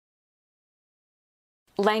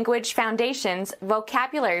Language Foundations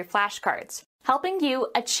Vocabulary Flashcards, helping you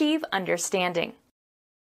achieve understanding.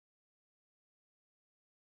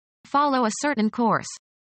 Follow a certain course.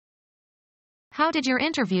 How did your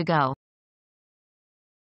interview go?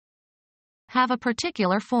 Have a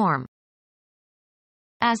particular form.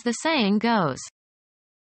 As the saying goes.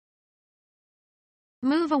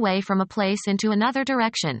 Move away from a place into another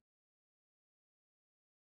direction.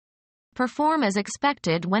 Perform as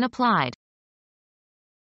expected when applied.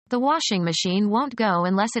 The washing machine won't go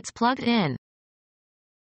unless it's plugged in.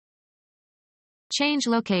 Change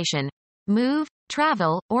location. Move,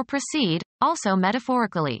 travel, or proceed, also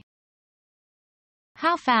metaphorically.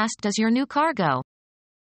 How fast does your new car go?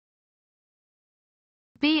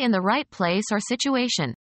 Be in the right place or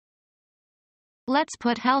situation. Let's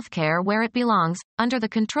put healthcare where it belongs, under the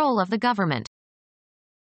control of the government.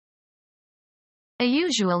 A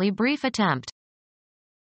usually brief attempt.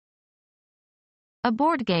 A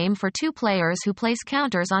board game for two players who place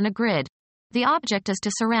counters on a grid. The object is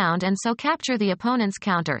to surround and so capture the opponent's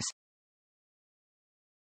counters.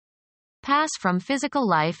 Pass from physical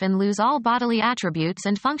life and lose all bodily attributes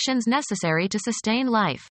and functions necessary to sustain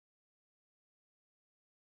life.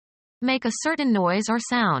 Make a certain noise or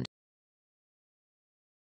sound.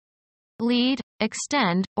 Lead,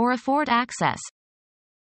 extend, or afford access.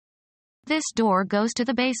 This door goes to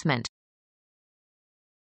the basement.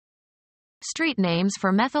 Street names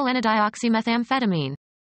for methylenedioxymethamphetamine.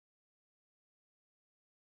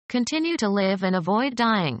 Continue to live and avoid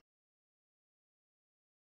dying.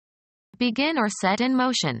 Begin or set in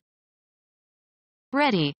motion.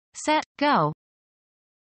 Ready, set, go.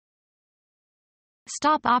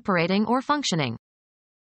 Stop operating or functioning.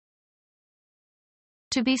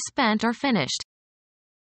 To be spent or finished.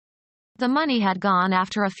 The money had gone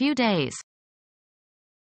after a few days.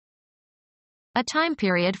 A time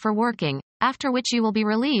period for working, after which you will be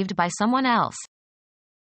relieved by someone else.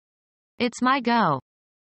 It's my go.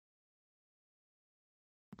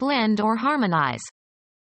 Blend or harmonize.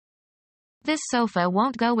 This sofa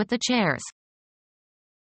won't go with the chairs.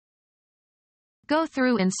 Go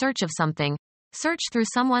through in search of something. Search through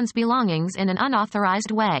someone's belongings in an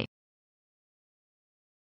unauthorized way.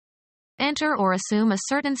 Enter or assume a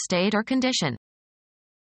certain state or condition.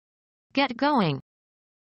 Get going.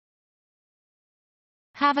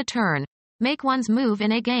 Have a turn. Make one's move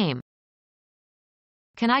in a game.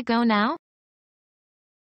 Can I go now?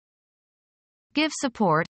 Give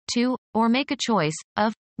support to, or make a choice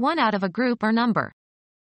of, one out of a group or number.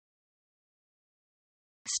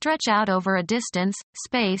 Stretch out over a distance,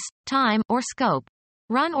 space, time, or scope.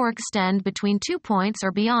 Run or extend between 2 points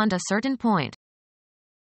or beyond a certain point.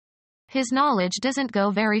 His knowledge doesn't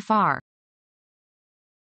go very far.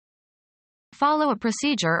 Follow a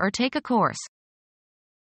procedure or take a course.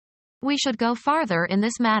 We should go farther in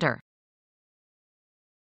this matter.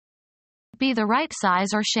 Be the right size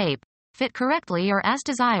or shape. Fit correctly or as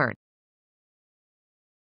desired.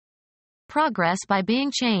 Progress by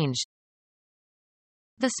being changed.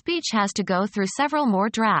 The speech has to go through several more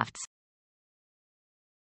drafts.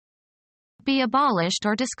 Be abolished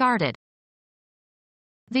or discarded.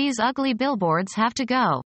 These ugly billboards have to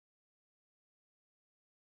go.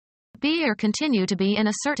 Be or continue to be in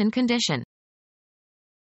a certain condition.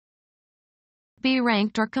 Be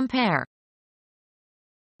ranked or compare.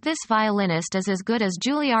 This violinist is as good as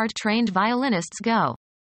Juilliard-trained violinists go.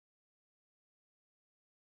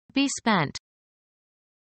 Be spent.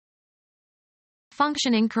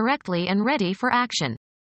 Functioning correctly and ready for action.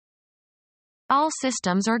 All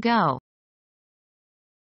systems are go.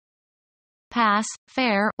 Pass,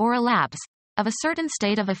 fair, or elapse, of a certain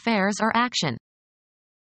state of affairs or action.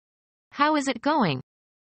 How is it going?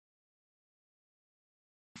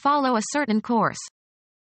 Follow a certain course.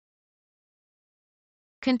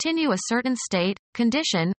 Continue a certain state,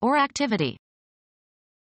 condition, or activity.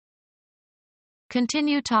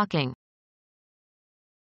 Continue talking.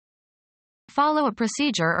 Follow a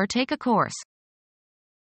procedure or take a course.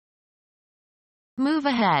 Move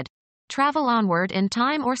ahead. Travel onward in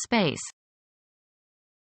time or space.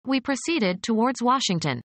 We proceeded towards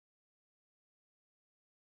Washington.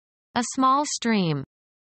 A small stream.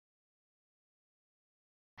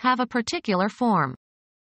 Have a particular form.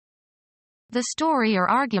 The story or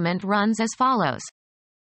argument runs as follows.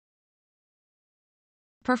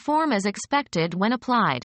 Perform as expected when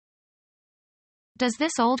applied. Does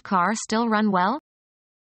this old car still run well?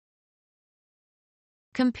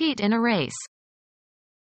 Compete in a race.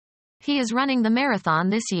 He is running the marathon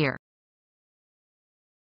this year.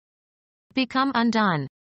 Become undone.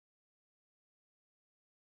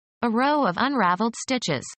 A row of unraveled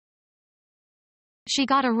stitches. She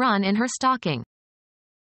got a run in her stocking.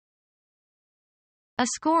 A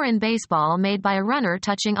score in baseball made by a runner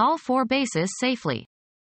touching all 4 bases safely.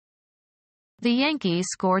 The Yankees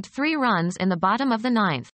scored 3 runs in the bottom of the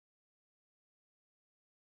 9th.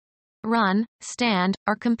 Run, stand,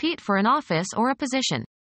 or compete for an office or a position.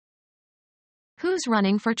 Who's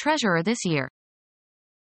running for treasurer this year?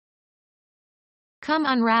 Come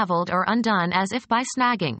unraveled or undone as if by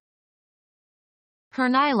snagging. Her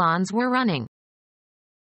nylons were running.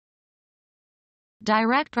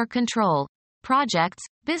 Direct or control. Projects,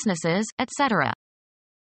 businesses, etc.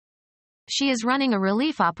 She is running a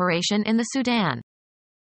relief operation in the Sudan.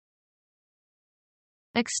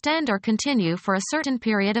 Extend or continue for a certain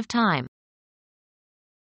period of time.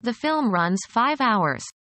 The film runs 5 hours.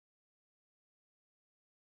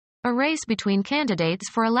 A race between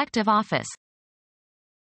candidates for elective office.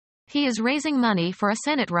 He is raising money for a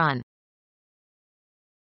Senate run.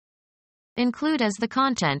 Include as the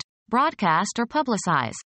content, broadcast or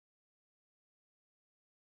publicize.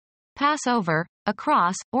 Pass over,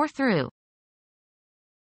 across, or through.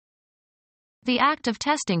 The act of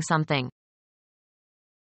testing something.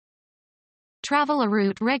 Travel a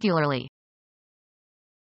route regularly.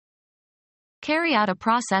 Carry out a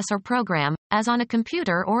process or program, as on a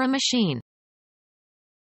computer or a machine.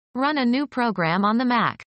 Run a new program on the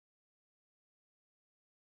Mac.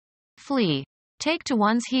 Flee. Take to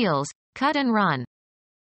one's heels, cut and run.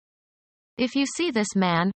 If you see this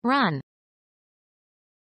man, run.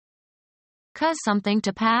 Cause something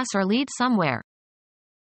to pass or lead somewhere.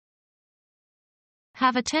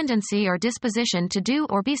 Have a tendency or disposition to do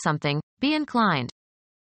or be something, be inclined.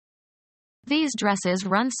 These dresses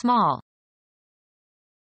run small.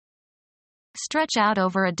 Stretch out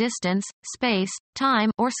over a distance, space,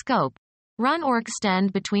 time, or scope. Run or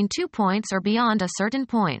extend between 2 points or beyond a certain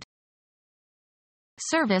point.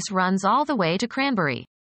 Service runs all the way to Cranberry.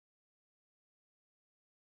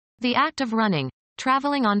 The act of running,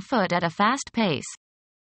 traveling on foot at a fast pace.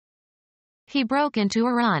 He broke into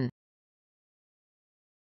a run.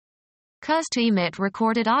 Cause to emit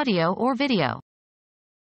recorded audio or video.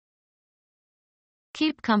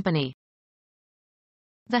 Keep company.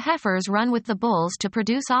 The heifers run with the bulls to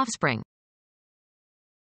produce offspring.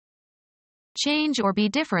 Change or be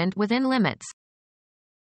different within limits.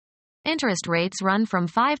 Interest rates run from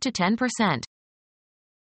 5 to 10%.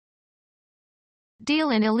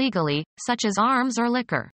 Deal in illegally, such as arms or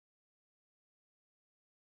liquor.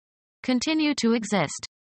 Continue to exist.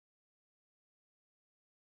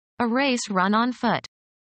 A race run on foot.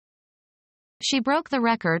 She broke the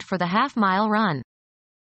record for the half-mile run.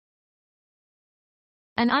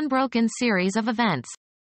 An unbroken series of events.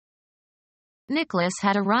 Nicholas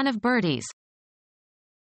had a run of birdies.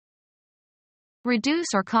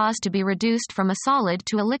 Reduce or cause to be reduced from a solid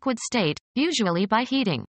to a liquid state, usually by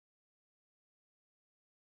heating.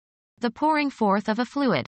 The pouring forth of a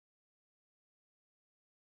fluid.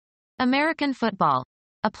 American football.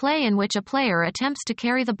 A play in which a player attempts to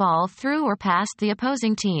carry the ball through or past the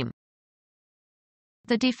opposing team.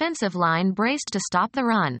 The defensive line braced to stop the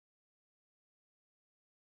run.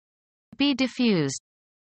 Be diffused.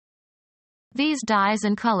 These dyes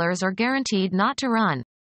and colors are guaranteed not to run.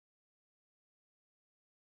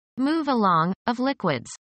 Move along, of liquids.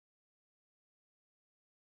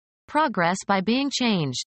 Progress by being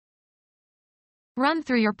changed. Run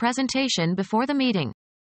through your presentation before the meeting.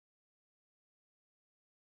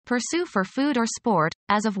 Pursue for food or sport,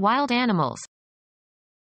 as of wild animals.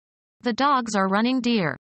 The dogs are running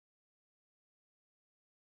deer.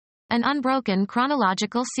 An unbroken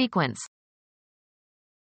chronological sequence.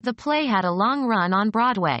 The play had a long run on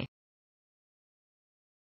Broadway.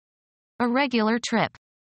 A regular trip.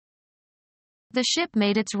 The ship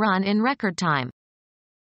made its run in record time.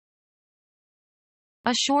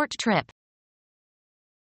 A short trip.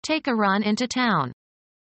 Take a run into town.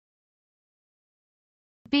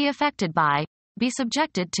 Be affected by, be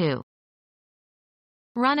subjected to.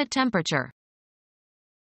 Run at temperature.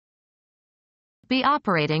 Be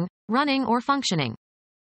operating, running or functioning.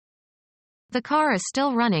 The car is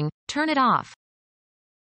still running, turn it off.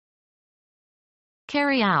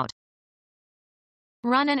 Carry out.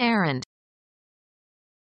 Run an errand.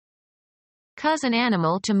 Cause an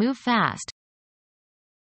animal to move fast.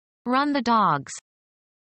 Run the dogs.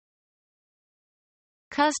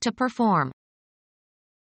 Cause to perform.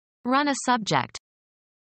 Run a subject.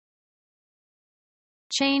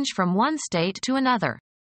 Change from one state to another.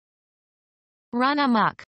 Run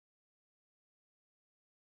amok.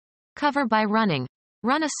 Cover by running.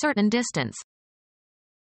 Run a certain distance.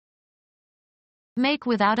 Make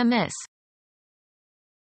without a miss.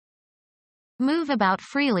 Move about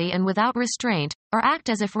freely and without restraint, or act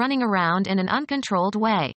as if running around in an uncontrolled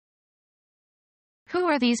way. Who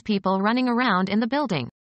are these people running around in the building?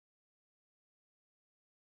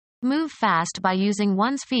 Move fast by using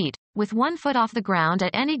one's feet, with one foot off the ground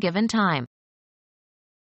at any given time.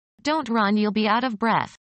 Don't run, you'll be out of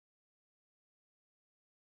breath.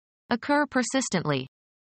 Occur persistently.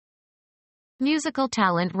 Musical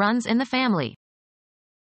talent runs in the family.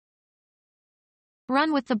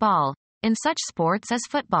 Run with the ball, in such sports as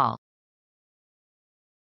football.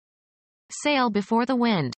 Sail before the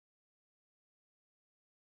wind.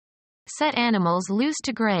 Set animals loose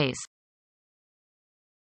to graze.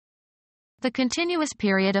 The continuous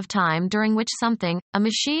period of time during which something, a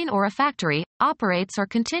machine or a factory, operates or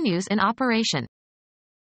continues in operation.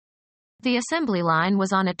 The assembly line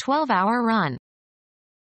was on a 12-hour run.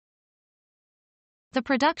 The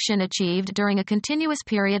production achieved during a continuous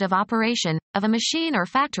period of operation, of a machine or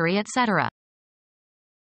factory, etc.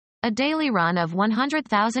 A daily run of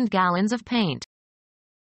 100,000 gallons of paint.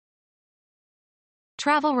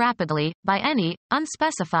 Travel rapidly, by any,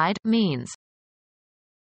 unspecified, means.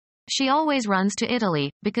 She always runs to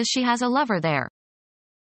Italy, because she has a lover there.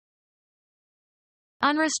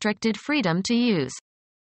 Unrestricted freedom to use.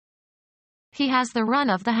 He has the run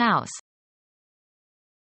of the house.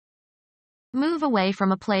 Move away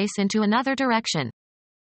from a place into another direction.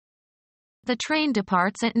 The train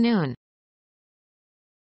departs at noon.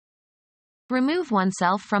 Remove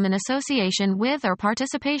oneself from an association with or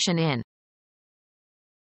participation in.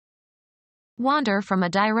 Wander from a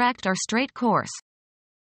direct or straight course.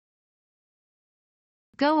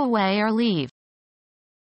 Go away or leave.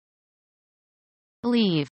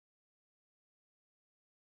 Leave.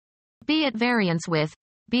 Be at variance with.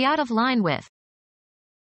 Be out of line with.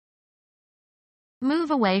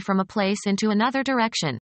 Move away from a place into another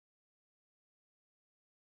direction.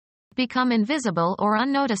 Become invisible or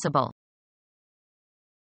unnoticeable.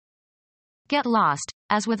 Get lost,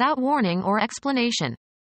 as without warning or explanation.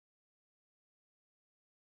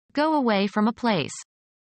 Go away from a place.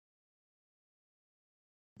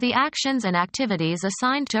 The actions and activities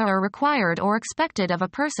assigned to or required or expected of a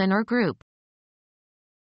person or group.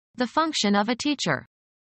 The function of a teacher.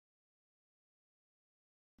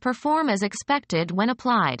 Perform as expected when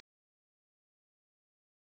applied.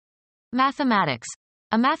 Mathematics.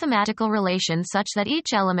 A mathematical relation such that each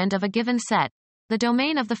element of a given set, the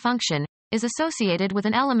domain of the function, is associated with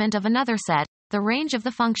an element of another set, the range of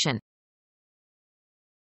the function.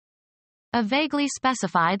 A vaguely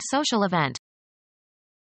specified social event.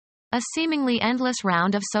 A seemingly endless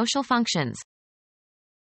round of social functions.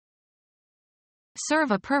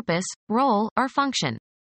 Serve a purpose, role, or function.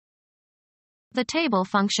 The table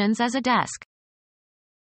functions as a desk.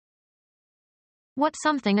 What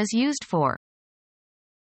something is used for.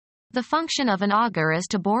 The function of an auger is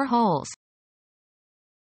to bore holes.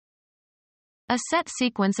 A set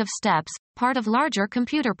sequence of steps, part of larger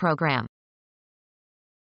computer program.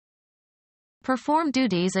 Perform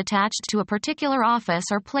duties attached to a particular office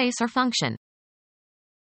or place or function.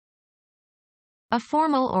 A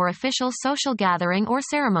formal or official social gathering or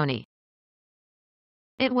ceremony.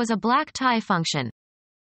 It was a black tie function.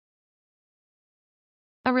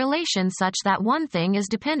 A relation such that one thing is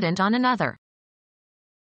dependent on another.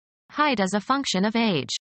 Height as a function of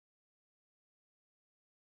age.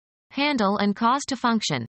 Handle and cause to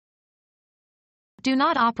function. Do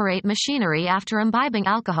not operate machinery after imbibing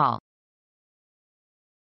alcohol.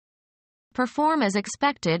 Perform as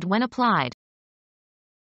expected when applied.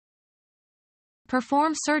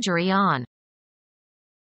 Perform surgery on.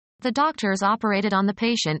 The doctors operated on the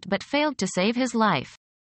patient but failed to save his life.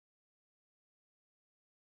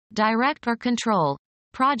 Direct or control.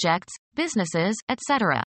 Projects, businesses,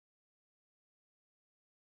 etc.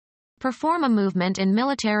 Perform a movement in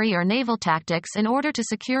military or naval tactics in order to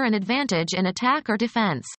secure an advantage in attack or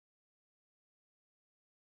defense.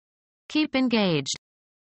 Keep engaged.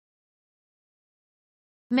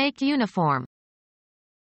 Make uniform.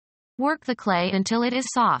 Work the clay until it is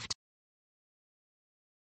soft.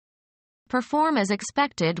 Perform as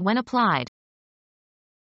expected when applied.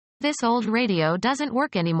 This old radio doesn't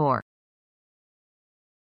work anymore.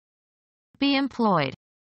 Be employed.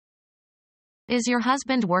 Is your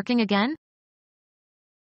husband working again?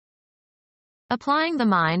 Applying the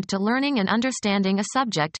mind to learning and understanding a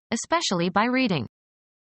subject, especially by reading.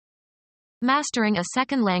 Mastering a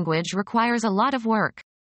second language requires a lot of work.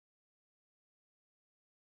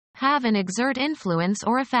 Have and exert influence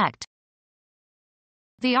or effect.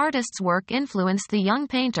 The artist's work influenced the young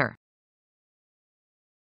painter.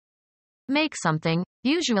 Make something,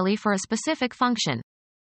 usually for a specific function.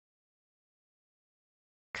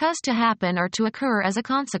 Cause to happen or to occur as a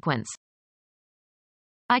consequence.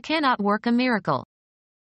 I cannot work a miracle.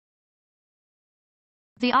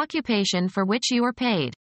 The occupation for which you are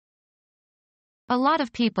paid. A lot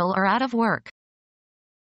of people are out of work.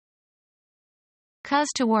 Cuz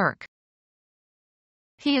to work.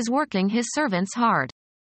 He is working his servants hard.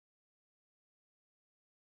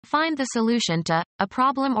 Find the solution to a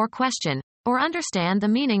problem or question, or understand the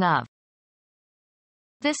meaning of.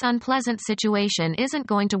 This unpleasant situation isn't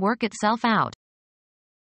going to work itself out.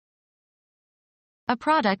 A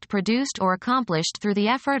product produced or accomplished through the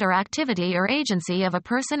effort or activity or agency of a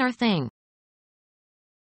person or thing.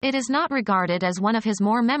 It is not regarded as one of his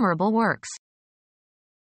more memorable works.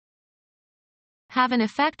 Have an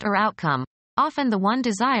effect or outcome, often the one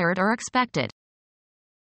desired or expected.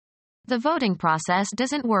 The voting process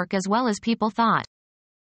doesn't work as well as people thought.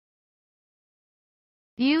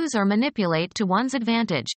 Use or manipulate to one's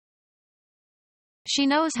advantage. She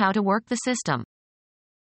knows how to work the system.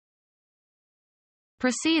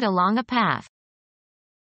 Proceed along a path.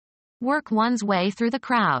 Work one's way through the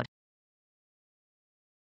crowd.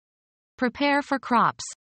 Prepare for crops.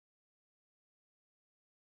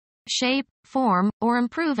 Shape, form, or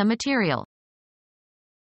improve a material.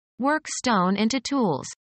 Work stone into tools.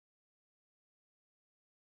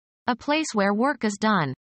 A place where work is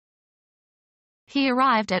done. He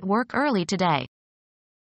arrived at work early today.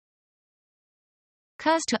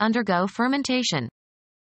 Cuz to undergo fermentation.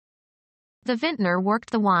 The vintner worked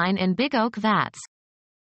the wine in big oak vats.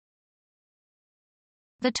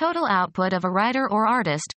 The total output of a writer or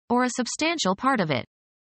artist, or a substantial part of it.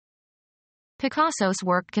 Picasso's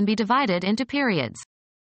work can be divided into periods.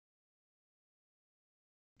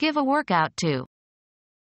 Give a workout to.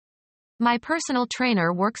 My personal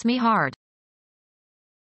trainer works me hard.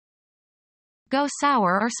 Go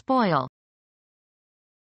sour or spoil.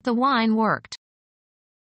 The wine worked.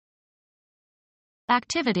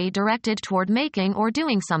 Activity directed toward making or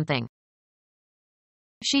doing something.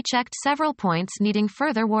 She checked several points needing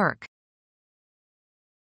further work.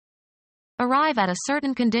 Arrive at a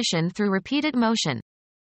certain condition through repeated motion.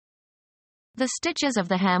 The stitches of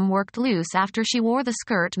the hem worked loose after she wore the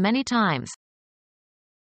skirt many times.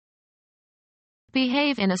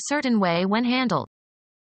 Behave in a certain way when handled.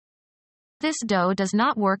 This dough does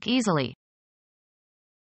not work easily.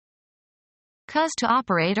 Cuz to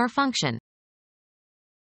operate or function.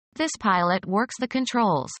 This pilot works the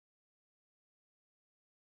controls.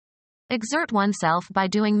 Exert oneself by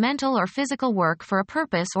doing mental or physical work for a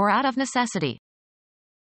purpose or out of necessity.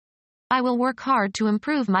 I will work hard to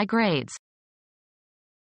improve my grades.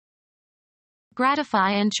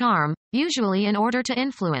 Gratify and charm, usually in order to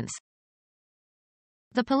influence.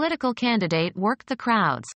 The political candidate worked the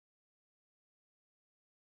crowds.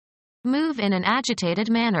 Move in an agitated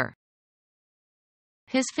manner.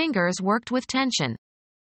 His fingers worked with tension.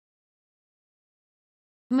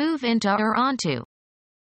 Move into or onto.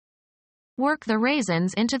 Work the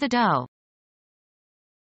raisins into the dough.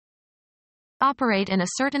 Operate in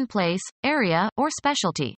a certain place, area, or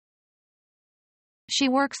specialty. She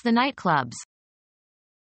works the nightclubs.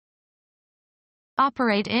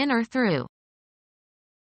 Operate in or through.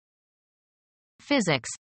 Physics.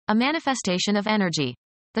 A manifestation of energy.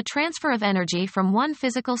 The transfer of energy from one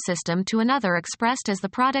physical system to another expressed as the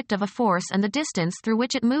product of a force and the distance through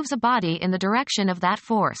which it moves a body in the direction of that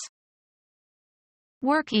force.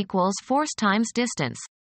 Work equals force times distance.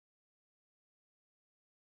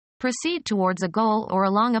 Proceed towards a goal or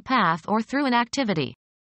along a path or through an activity.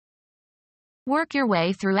 Work your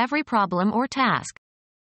way through every problem or task.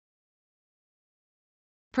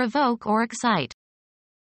 Provoke or excite.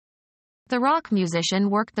 The rock musician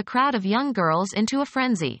worked the crowd of young girls into a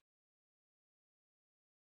frenzy.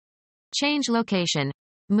 Change location.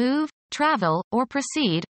 Move, travel, or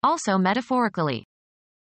proceed, also metaphorically.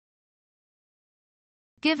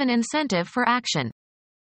 Give an incentive for action.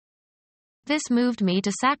 This moved me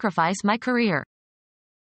to sacrifice my career.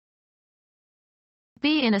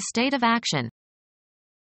 Be in a state of action.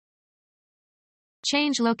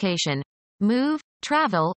 Change location. Move,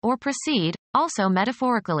 travel, or proceed, also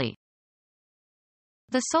metaphorically.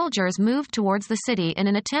 The soldiers moved towards the city in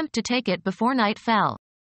an attempt to take it before night fell.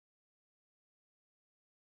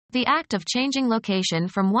 The act of changing location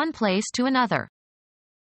from one place to another.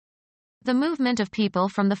 The movement of people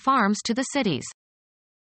from the farms to the cities.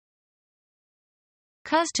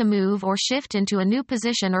 Cuz to move or shift into a new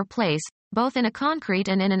position or place, both in a concrete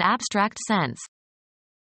and in an abstract sense.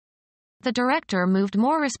 The director moved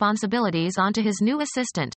more responsibilities onto his new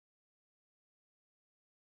assistant.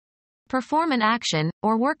 Perform an action,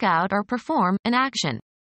 or work out or perform an action.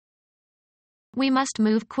 We must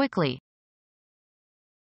move quickly.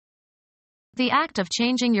 The act of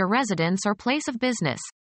changing your residence or place of business.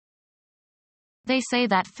 They say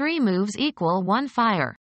that 3 moves equal 1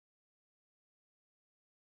 fire.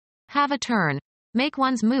 Have a turn. Make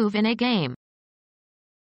one's move in a game.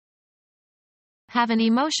 Have an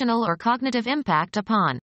emotional or cognitive impact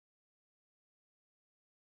upon.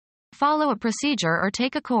 Follow a procedure or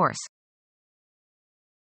take a course.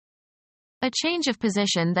 A change of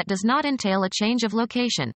position that does not entail a change of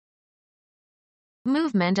location.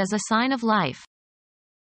 Movement as a sign of life.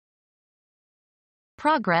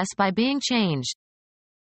 Progress by being changed.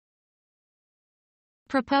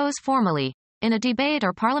 Propose formally, in a debate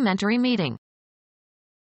or parliamentary meeting.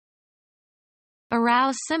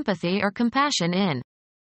 Arouse sympathy or compassion in.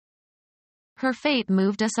 Her fate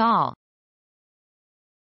moved us all.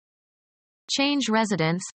 Change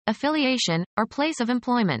residence, affiliation, or place of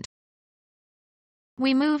employment.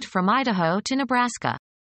 We moved from Idaho to Nebraska.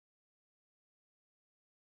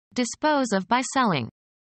 Dispose of by selling.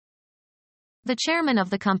 The chairman of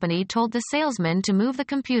the company told the salesman to move the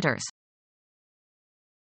computers.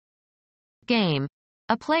 Game.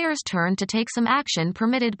 A player's turn to take some action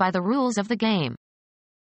permitted by the rules of the game.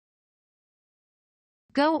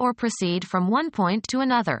 Go or proceed from one point to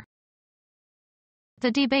another.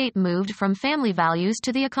 The debate moved from family values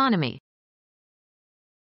to the economy.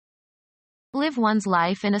 Live one's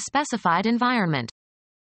life in a specified environment.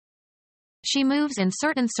 She moves in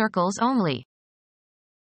certain circles only.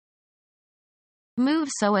 Move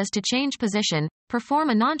so as to change position, perform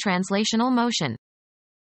a non-translational motion.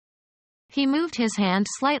 He moved his hand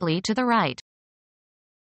slightly to the right.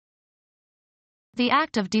 The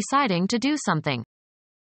act of deciding to do something.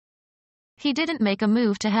 He didn't make a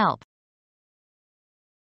move to help.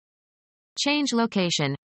 Change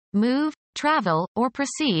location. Move, travel, or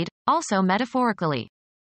proceed, also metaphorically.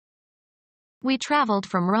 We traveled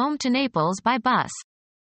from Rome to Naples by bus.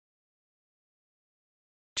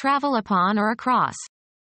 Travel upon or across.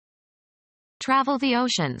 Travel the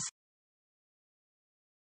oceans.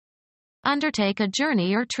 Undertake a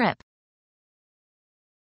journey or trip.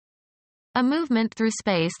 A movement through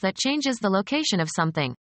space that changes the location of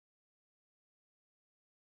something.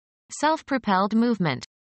 Self-propelled movement.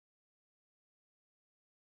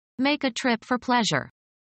 Make a trip for pleasure.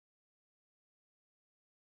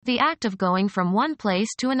 The act of going from one place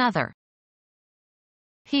to another.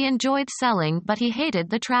 He enjoyed selling but he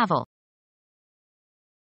hated the travel.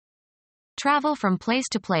 Travel from place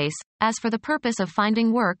to place, as for the purpose of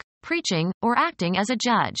finding work, preaching, or acting as a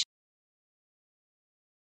judge.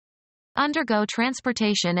 Undergo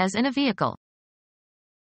transportation as in a vehicle.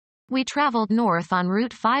 We traveled north on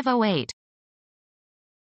Route 508.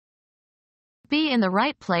 Be in the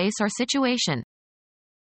right place or situation.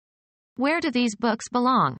 Where do these books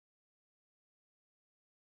belong?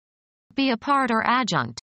 Be a part or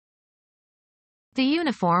adjunct. The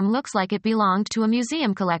uniform looks like it belonged to a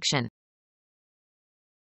museum collection.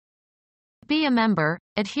 Be a member,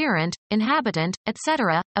 adherent, inhabitant,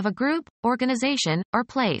 etc., of a group, organization, or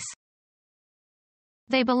place.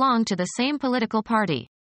 They belong to the same political party.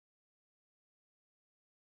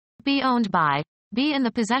 Be owned by. Be in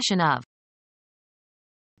the possession of.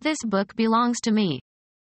 This book belongs to me.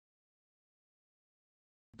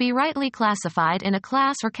 Be rightly classified in a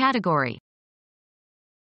class or category.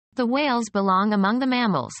 The whales belong among the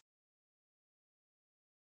mammals.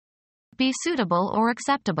 Be suitable or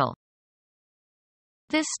acceptable.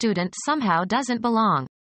 This student somehow doesn't belong.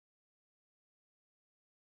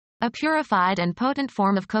 A purified and potent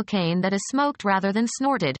form of cocaine that is smoked rather than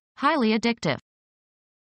snorted, highly addictive.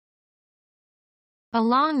 A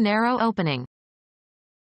long narrow opening.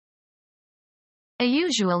 A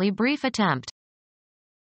usually brief attempt.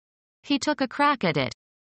 He took a crack at it.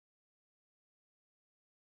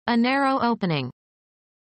 A narrow opening.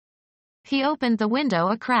 He opened the window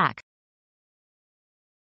a crack.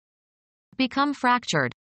 Become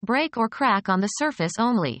fractured. Break or crack on the surface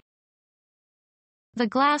only. The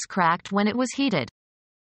glass cracked when it was heated.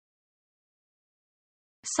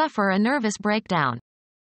 Suffer a nervous breakdown.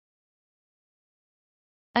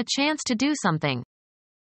 A chance to do something.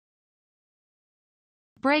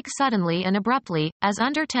 Break suddenly and abruptly, as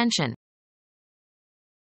under tension.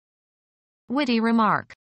 Witty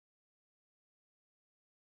remark.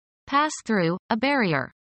 Pass through, a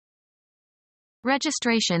barrier.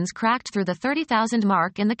 Registrations cracked through the 30,000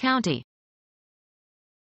 mark in the county.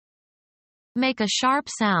 Make a sharp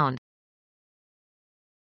sound.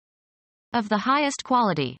 Of the highest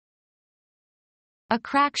quality. A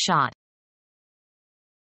crack shot.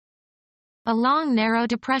 A long narrow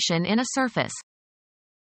depression in a surface.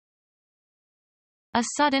 A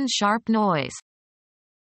sudden sharp noise.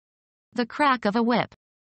 The crack of a whip.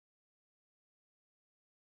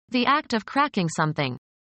 The act of cracking something.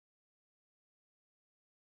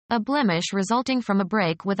 A blemish resulting from a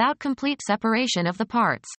break without complete separation of the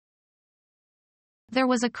parts. There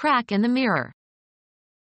was a crack in the mirror.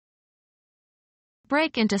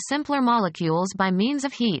 Break into simpler molecules by means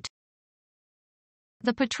of heat.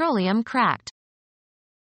 The petroleum cracked.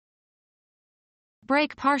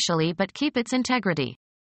 Break partially but keep its integrity.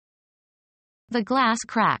 The glass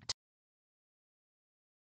cracked.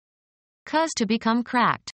 Cause to become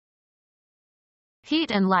cracked.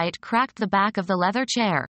 Heat and light cracked the back of the leather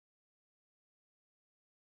chair.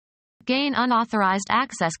 Gain unauthorized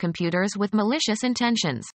access computers with malicious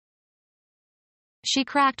intentions. She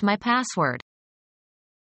cracked my password.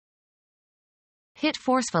 Hit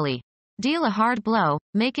forcefully. Deal a hard blow,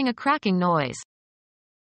 making a cracking noise.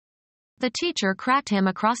 The teacher cracked him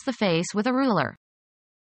across the face with a ruler.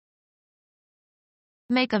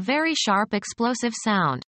 Make a very sharp explosive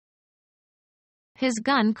sound. His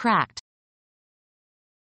gun cracked.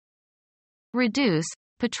 Reduce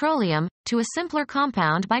petroleum to a simpler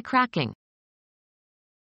compound by cracking.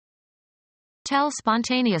 Tell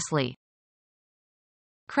spontaneously.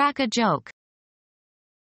 Crack a joke.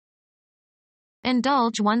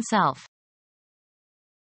 Indulge oneself.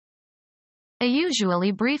 A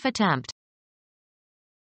usually brief attempt.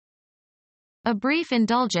 A brief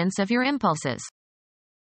indulgence of your impulses.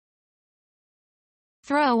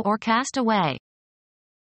 Throw or cast away.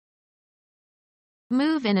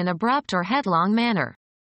 Move in an abrupt or headlong manner.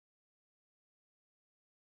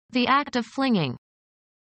 The act of flinging.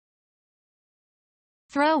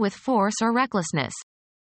 Throw with force or recklessness.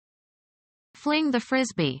 Fling the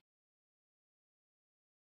frisbee.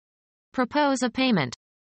 Propose a payment.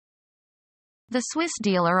 The Swiss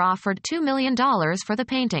dealer offered $2 million for the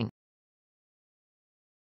painting.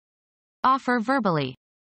 Offer verbally.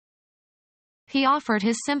 He offered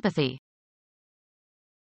his sympathy.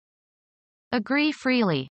 Agree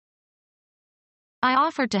freely. I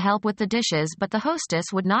offered to help with the dishes but the hostess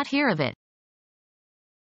would not hear of it.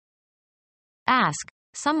 Ask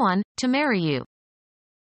someone to marry you.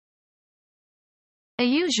 A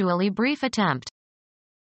usually brief attempt.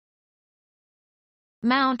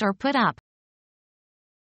 Mount or put up.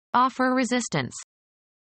 Offer resistance.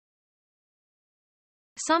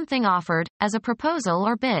 Something offered, as a proposal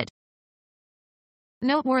or bid.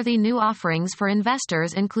 Noteworthy new offerings for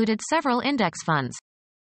investors included several index funds.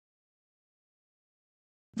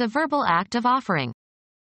 The verbal act of offering.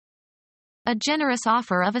 A generous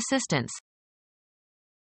offer of assistance.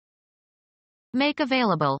 Make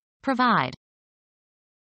available, provide.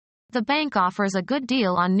 The bank offers a good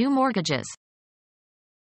deal on new mortgages.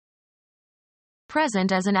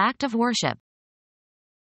 Present as an act of worship.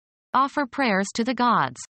 Offer prayers to the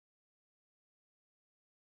gods.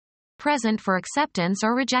 Present for acceptance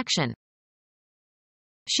or rejection.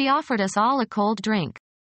 She offered us all a cold drink.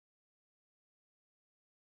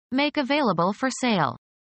 Make available for sale.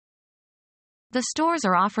 The stores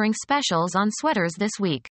are offering specials on sweaters this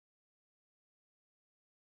week.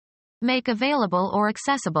 Make available or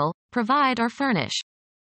accessible, provide or furnish.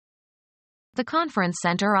 The conference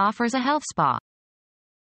center offers a health spa.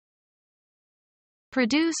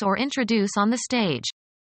 Produce or introduce on the stage.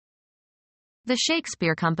 The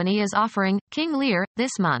Shakespeare Company is offering King Lear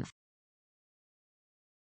this month.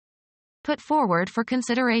 Put forward for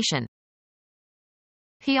consideration.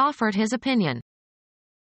 He offered his opinion.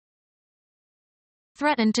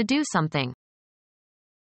 Threatened to do something.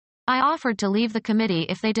 I offered to leave the committee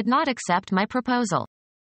if they did not accept my proposal.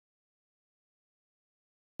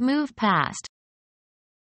 Move past.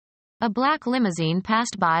 A black limousine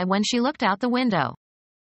passed by when she looked out the window.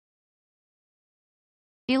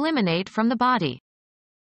 Eliminate from the body.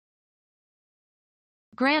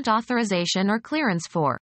 Grant authorization or clearance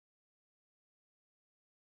for.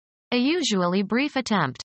 A usually brief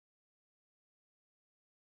attempt.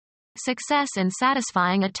 Success in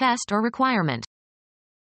satisfying a test or requirement.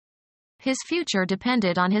 His future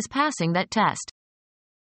depended on his passing that test.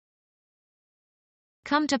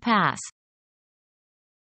 Come to pass.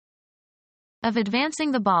 Of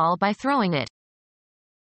advancing the ball by throwing it.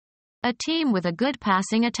 A team with a good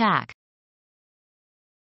passing attack.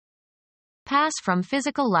 Pass from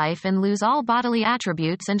physical life and lose all bodily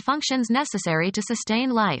attributes and functions necessary to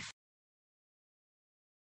sustain life.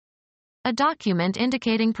 A document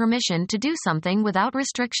indicating permission to do something without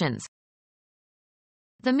restrictions.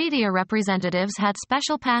 The media representatives had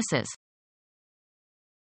special passes.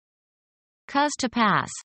 Cause to pass.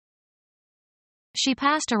 She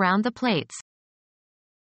passed around the plates.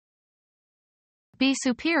 Be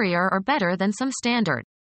superior or better than some standard.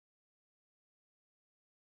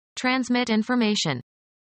 Transmit information.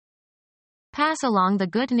 Pass along the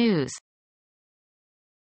good news.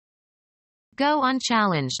 Go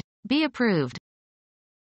unchallenged. Be approved.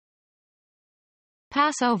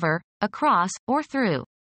 Pass over, across, or through.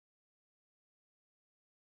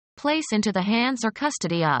 Place into the hands or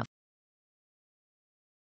custody of.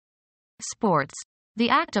 Sports.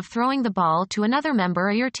 The act of throwing the ball to another member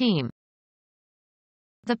of your team.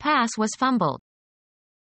 The pass was fumbled.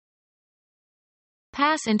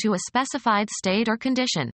 Pass into a specified state or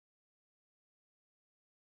condition.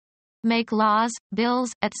 Make laws,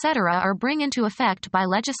 bills, etc. or bring into effect by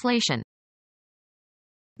legislation.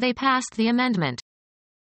 They passed the amendment.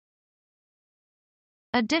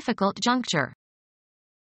 A difficult juncture.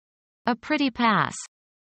 A pretty pass.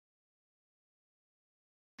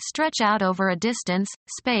 Stretch out over a distance,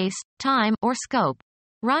 space, time, or scope.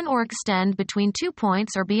 Run or extend between 2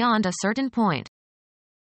 points or beyond a certain point.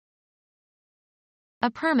 A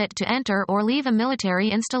permit to enter or leave a military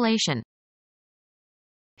installation.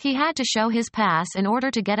 He had to show his pass in order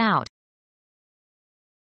to get out.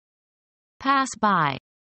 Pass by.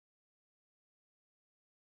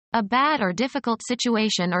 A bad or difficult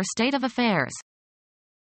situation or state of affairs.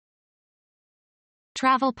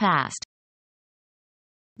 Travel past.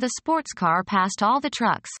 The sports car passed all the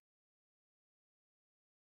trucks.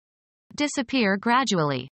 Disappear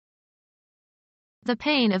gradually. The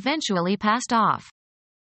pain eventually passed off.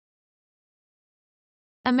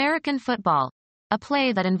 American football. A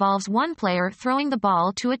play that involves one player throwing the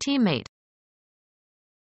ball to a teammate.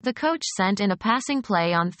 The coach sent in a passing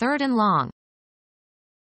play on 3rd and long.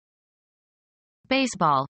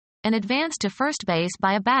 Baseball. An advance to first base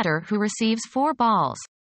by a batter who receives 4 balls.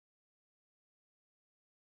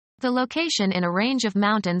 The location in a range of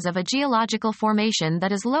mountains of a geological formation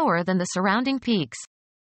that is lower than the surrounding peaks.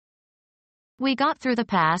 We got through the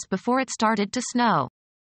pass before it started to snow.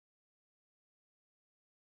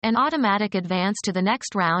 An automatic advance to the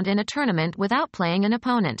next round in a tournament without playing an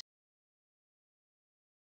opponent.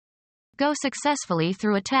 Go successfully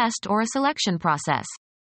through a test or a selection process.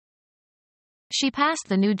 She passed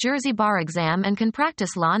the New Jersey bar exam and can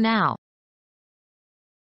practice law now.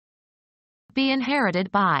 Be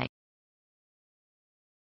inherited by.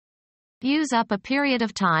 Use up a period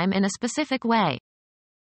of time in a specific way.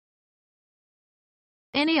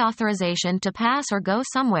 Any authorization to pass or go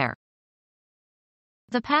somewhere.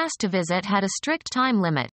 The pass to visit had a strict time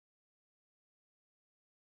limit.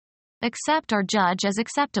 Accept or judge as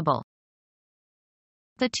acceptable.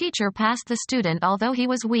 The teacher passed the student although he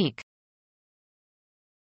was weak.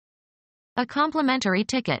 A complimentary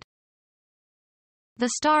ticket. The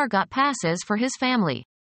star got passes for his family.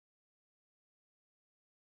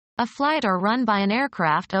 A flight or run by an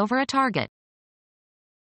aircraft over a target.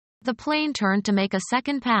 The plane turned to make a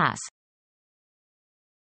second pass.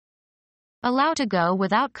 Allow to go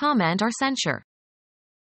without comment or censure.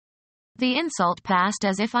 The insult passed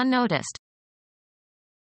as if unnoticed.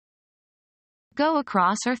 Go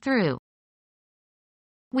across or through.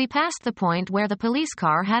 We passed the point where the police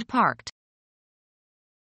car had parked.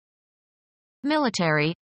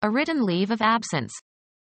 Military, a written leave of absence.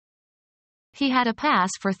 He had a pass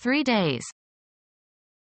for 3 days.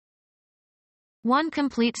 One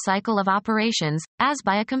complete cycle of operations, as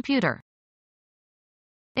by a computer.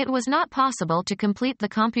 It was not possible to complete the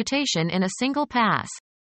computation in a single pass.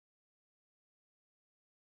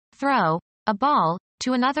 Throw, a ball,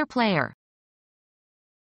 to another player.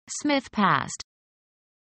 Smith passed.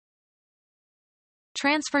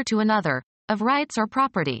 Transfer to another, of rights or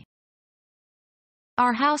property.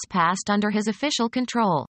 Our house passed under his official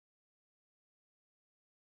control.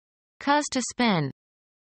 Cause to spin.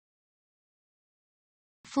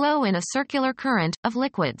 Flow in a circular current, of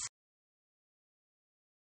liquids.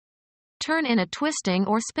 Turn in a twisting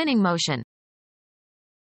or spinning motion.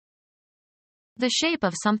 The shape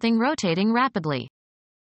of something rotating rapidly.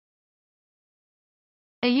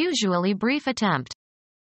 A usually brief attempt.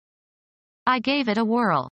 I gave it a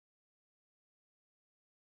whirl.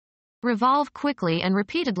 Revolve quickly and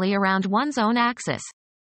repeatedly around one's own axis.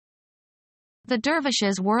 The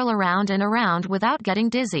dervishes whirl around and around without getting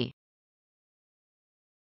dizzy.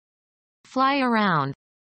 Fly around.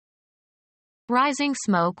 Rising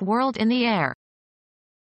smoke whirled in the air.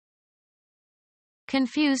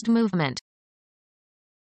 Confused movement.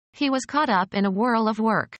 He was caught up in a whirl of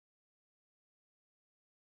work.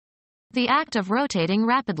 The act of rotating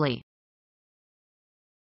rapidly.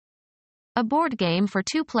 A board game for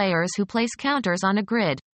 2 players who place counters on a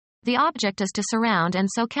grid. The object is to surround and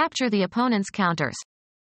so capture the opponent's counters.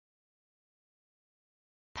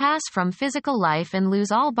 Pass from physical life and lose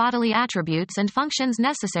all bodily attributes and functions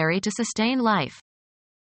necessary to sustain life.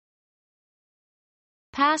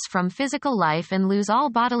 Pass from physical life and lose all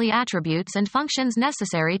bodily attributes and functions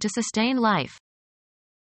necessary to sustain life.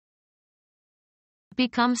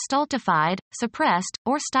 Become stultified, suppressed,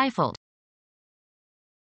 or stifled.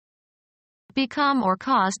 Become or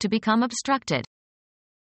cause to become obstructed.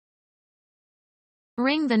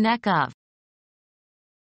 Wring the neck of.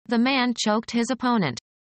 The man choked his opponent.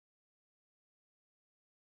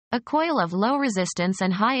 A coil of low resistance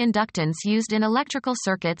and high inductance used in electrical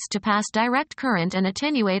circuits to pass direct current and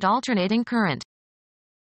attenuate alternating current.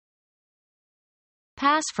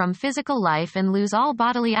 Pass from physical life and lose all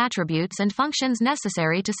bodily attributes and functions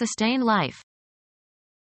necessary to sustain life.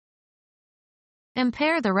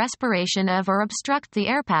 Impair the respiration of or obstruct the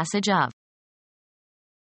air passage of.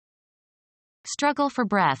 Struggle for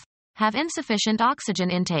breath. Have insufficient oxygen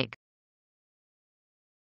intake.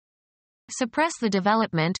 Suppress the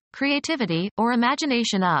development, creativity, or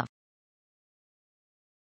imagination of.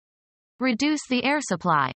 Reduce the air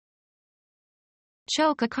supply.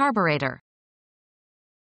 Choke a carburetor.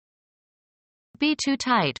 Be too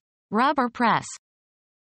tight. Rub or press.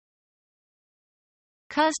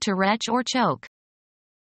 Cause to retch or choke.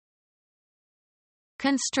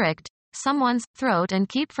 Constrict someone's throat and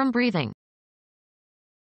keep from breathing.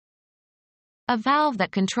 A valve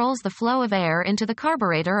that controls the flow of air into the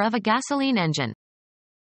carburetor of a gasoline engine.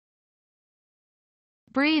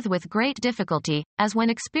 Breathe with great difficulty, as when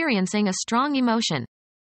experiencing a strong emotion.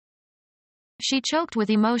 She choked with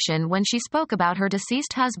emotion when she spoke about her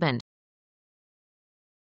deceased husband.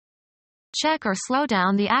 Check or slow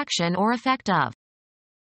down the action or effect of.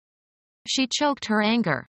 She choked her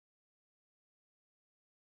anger.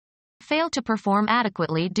 Fail to perform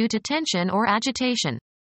adequately due to tension or agitation.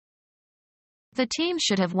 The team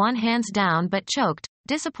should have won hands down but choked,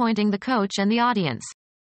 disappointing the coach and the audience.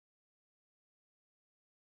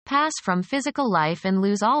 Pass from physical life and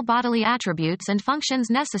lose all bodily attributes and functions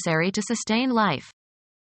necessary to sustain life.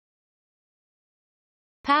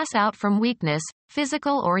 Pass out from weakness,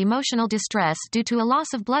 physical or emotional distress due to a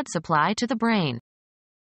loss of blood supply to the brain.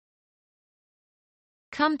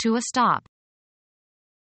 Come to a stop.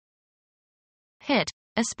 Hit,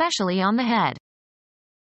 especially on the head.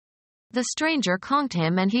 The stranger conked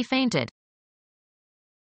him and he fainted.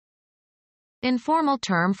 Informal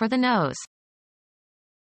term for the nose.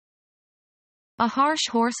 A harsh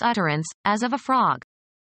hoarse utterance, as of a frog.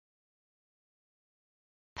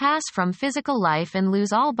 Pass from physical life and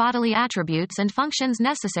lose all bodily attributes and functions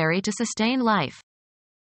necessary to sustain life.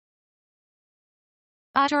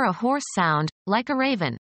 Utter a hoarse sound, like a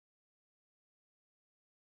raven.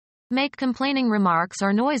 Make complaining remarks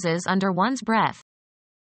or noises under one's breath.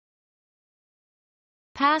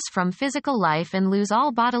 Pass from physical life and lose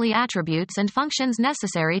all bodily attributes and functions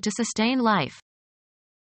necessary to sustain life.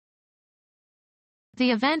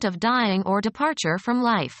 The event of dying or departure from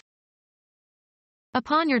life.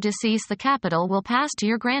 Upon your decease, the capital will pass to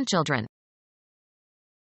your grandchildren.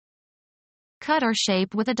 Cut or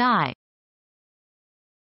shape with a die.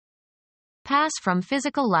 Pass from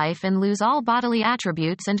physical life and lose all bodily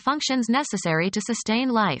attributes and functions necessary to sustain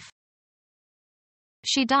life.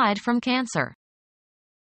 She died from cancer.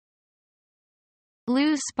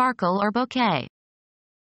 Lose sparkle or bouquet.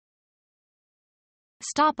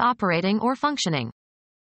 Stop operating or functioning.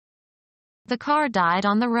 The car died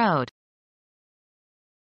on the road.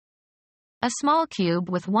 A small cube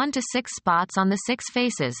with 1 to 6 spots on the 6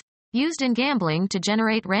 faces, used in gambling to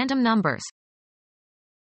generate random numbers.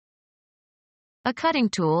 A cutting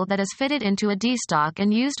tool that is fitted into a D-stock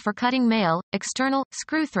and used for cutting male, external,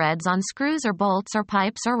 screw threads on screws or bolts or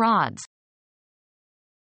pipes or rods.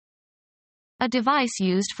 A device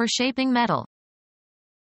used for shaping metal.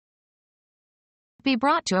 Be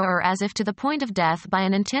brought to or as if to the point of death by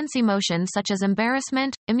an intense emotion such as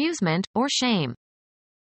embarrassment, amusement, or shame.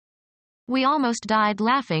 We almost died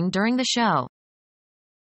laughing during the show.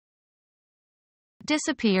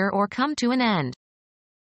 Disappear or come to an end.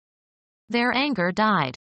 Their anger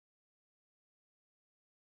died.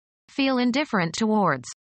 Feel indifferent towards.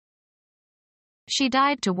 She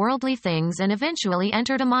died to worldly things and eventually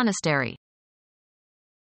entered a monastery.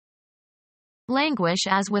 Languish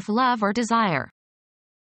as with love or desire.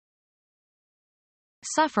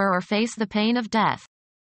 Suffer or face the pain of death.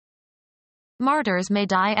 Martyrs may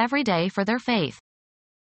die every day for their faith.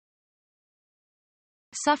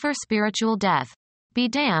 Suffer spiritual death. Be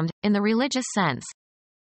damned, in the religious sense.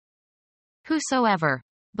 Whosoever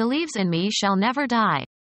believes in me shall never die.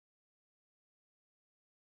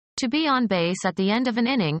 To be on base at the end of an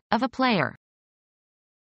inning, of a player.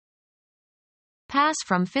 Pass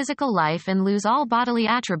from physical life and lose all bodily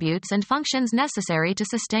attributes and functions necessary to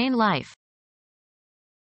sustain life.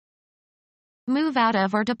 Move out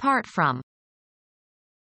of or depart from.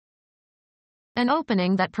 An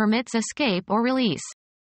opening that permits escape or release.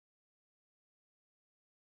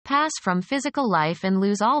 Pass from physical life and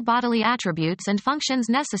lose all bodily attributes and functions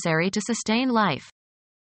necessary to sustain life.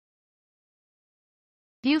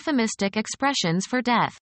 Euphemistic expressions for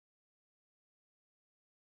death.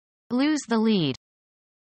 Lose the lead.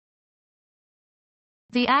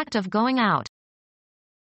 The act of going out.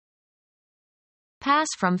 Pass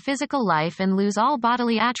from physical life and lose all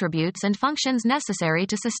bodily attributes and functions necessary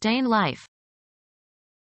to sustain life.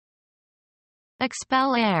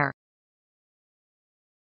 Expel air.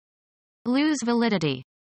 Lose validity.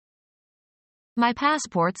 My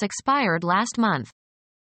passport's expired last month.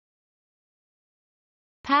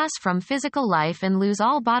 Pass from physical life and lose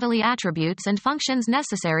all bodily attributes and functions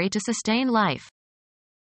necessary to sustain life.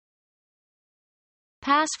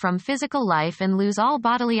 Pass from physical life and lose all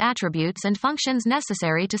bodily attributes and functions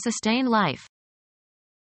necessary to sustain life.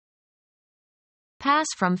 Pass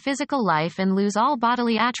from physical life and lose all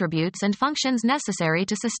bodily attributes and functions necessary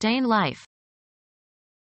to sustain life.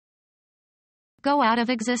 Go out of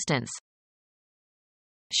existence.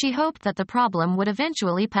 She hoped that the problem would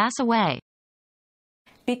eventually pass away.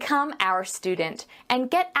 Become our student and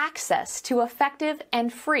get access to effective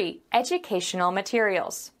and free educational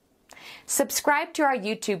materials. Subscribe to our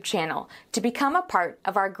YouTube channel to become a part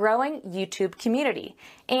of our growing YouTube community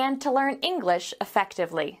and to learn English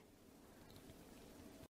effectively.